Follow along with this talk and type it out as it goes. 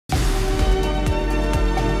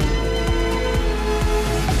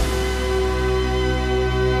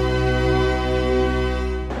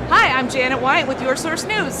Janet Wyatt with Your Source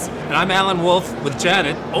News. And I'm Alan Wolf with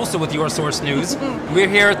Janet, also with Your Source News. We're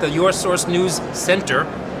here at the Your Source News Center.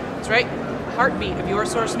 That's right, heartbeat of Your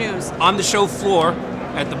Source News. On the show floor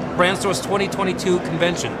at the BrandSource 2022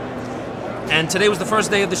 Convention. And today was the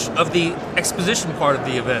first day of the exposition part of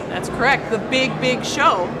the event. That's correct, the big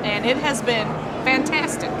show, and it has been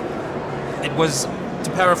fantastic. It was,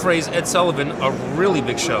 to paraphrase Ed Sullivan, a really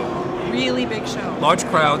big show. Really big show. Large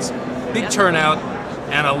crowds, big turnout,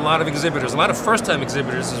 and a lot of exhibitors, a lot of first-time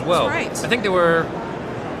exhibitors as well. That's right. I think there were,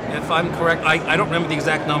 if I'm correct, I don't remember the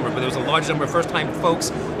exact number, but there was a large number of first-time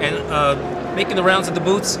folks, and making the rounds at the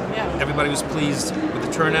booths, everybody was pleased with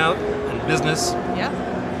the turnout and business. Yeah.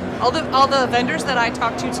 All the vendors that I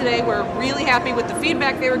talked to today were really happy with the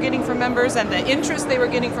feedback they were getting from members and the interest they were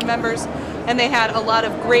getting from members, and they had a lot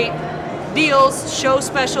of great deals, show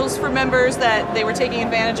specials for members that they were taking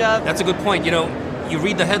advantage of. That's a good point. You know, you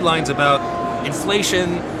read the headlines about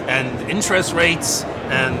inflation and interest rates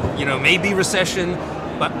and, you know, maybe recession,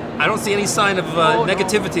 but I don't see any sign of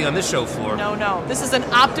negativity on this show floor. No. This is an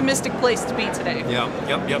optimistic place to be today.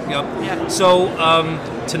 Yeah. So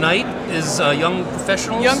tonight is Young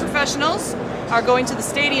Professionals. Young Professionals are going to the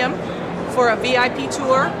stadium for a VIP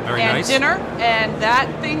tour and dinner, and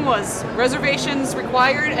that thing was reservations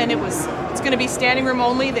required, and it's going to be standing room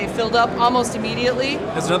only. They filled up almost immediately.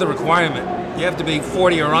 That's another requirement. You have to be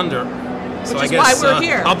 40 or under. So Which is I guess why we're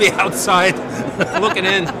here. I'll be outside looking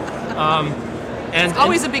in. It's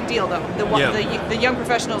always a big deal, though. The Young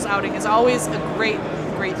Professionals outing is always a great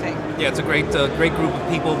thing. Yeah, it's a great group of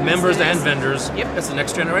people, members and vendors. Yep. That's the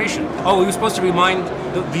next generation. Oh, we were supposed to remind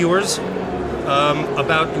the viewers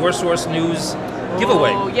about Your Source News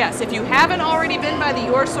giveaway. Oh, yes. If you haven't already been by the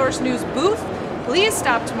Your Source News booth, please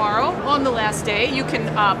stop tomorrow on the last day. You can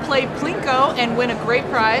play Plinko and win a great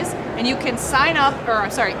prize, and you can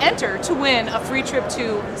enter to win a free trip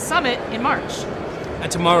to Summit in March.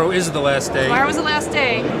 And tomorrow is the last day. Tomorrow is the last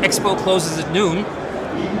day. EXPO closes at noon.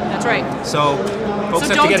 That's right. So folks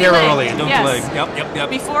have to get here early. Don't delay. Yep.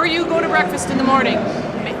 Before you go to breakfast in the morning,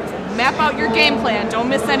 map out your game plan. Don't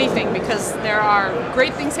miss anything, because there are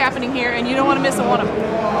great things happening here, and you don't want to miss one of them.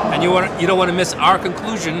 And you don't want to miss our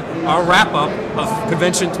conclusion, our wrap-up of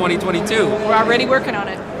Convention 2022. We're already working on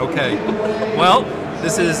it. Okay. Well,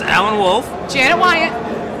 this is Alan Wolf. Janet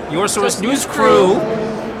Wyatt. Your Source News crew.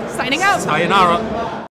 Signing out. Sayonara.